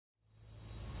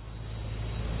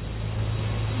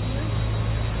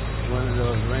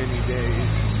days.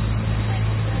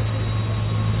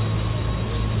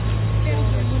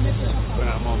 But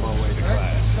I'm on my way to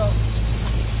class.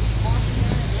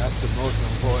 That's the most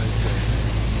important thing,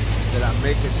 that I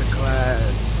make it to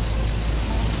class.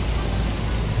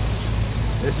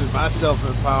 This is my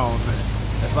self-empowerment.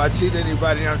 If I cheat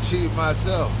anybody, I'm cheating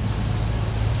myself.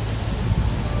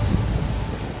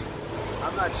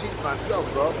 I'm not cheating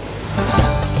myself, bro.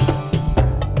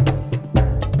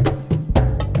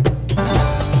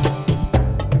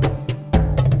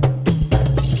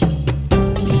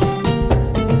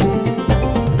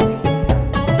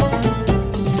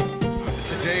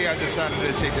 Today I decided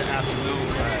to take the afternoon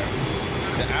class.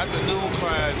 The afternoon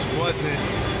class wasn't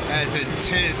as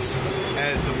intense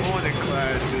as the morning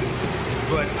classes,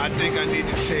 but I think I need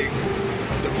to take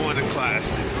the morning classes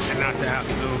and not the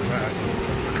afternoon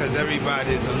classes, because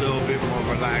everybody is a little bit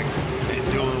more relaxed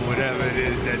and doing whatever it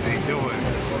is that they're doing.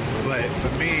 But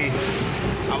for me,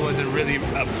 I wasn't really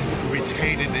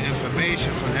retaining the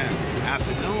information from that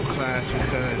afternoon class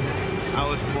because I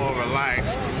was more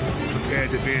relaxed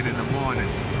compared to being in the morning.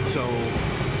 So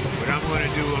what I'm going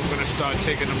to do, I'm going to start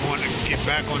taking the morning, get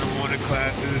back on the morning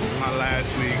classes. This is my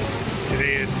last week.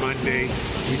 Today is Monday.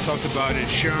 We talked about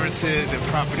insurances and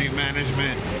property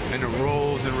management and the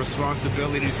roles and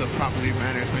responsibilities of property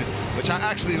management, which I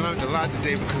actually learned a lot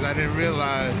today because I didn't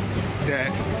realize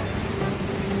that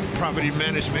property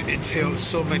management entails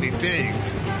so many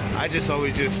things. I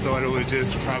always just thought it was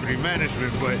just property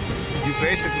management, but you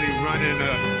basically running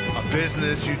a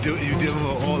business. You're dealing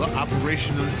with all the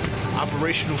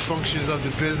operational functions of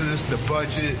the business, the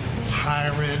budget,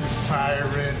 hiring,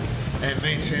 firing, and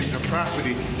maintaining the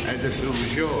property as if it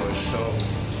was yours. So,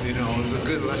 you know, it was a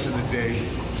good lesson today.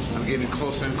 I'm getting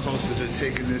closer and closer to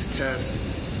taking this test.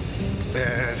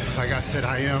 And like I said,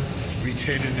 I am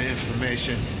retaining the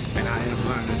information and I am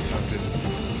learning something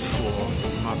for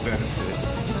my benefit.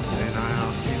 And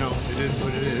you know, it is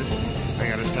what it is. I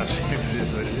gotta stop saying it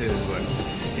is what it is, but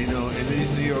you know, in these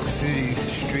New York City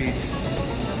streets,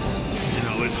 you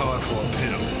know, it's hard for a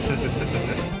pimp.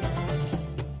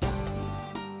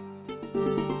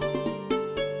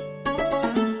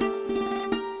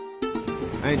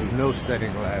 I didn't do no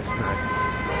studying last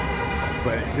night,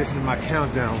 but this is my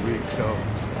countdown week, so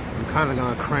I'm kind of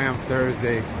gonna cram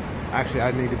Thursday. Actually,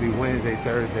 I need to be Wednesday,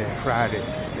 Thursday, and Friday,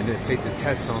 and then take the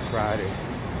test on Friday.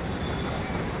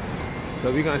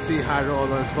 So we're gonna see how it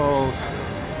all unfolds.